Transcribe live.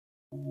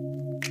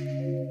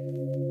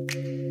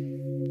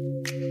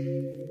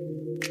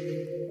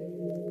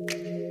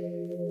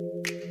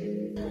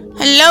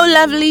Hello,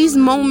 lovelies.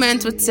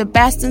 Moment with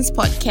Sebastian's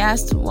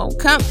podcast.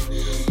 Welcome.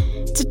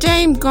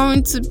 Today I'm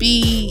going to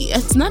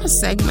it's not a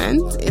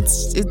segment.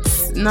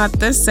 It's not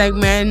this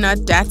segment,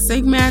 not that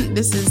segment.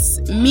 This is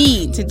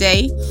me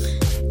today,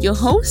 your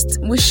host,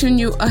 wishing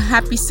you a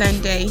happy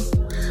Sunday,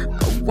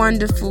 a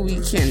wonderful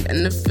weekend,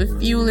 and a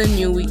fulfilling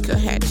new week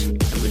ahead.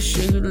 I wish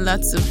you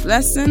lots of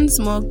blessings,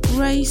 more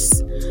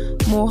grace,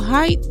 more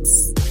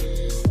heights,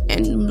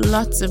 and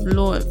lots of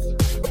love.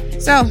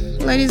 So,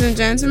 ladies and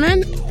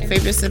gentlemen,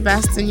 Favorite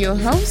Sebastian, your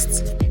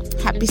host.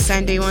 Happy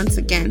Sunday once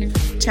again.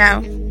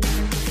 Ciao.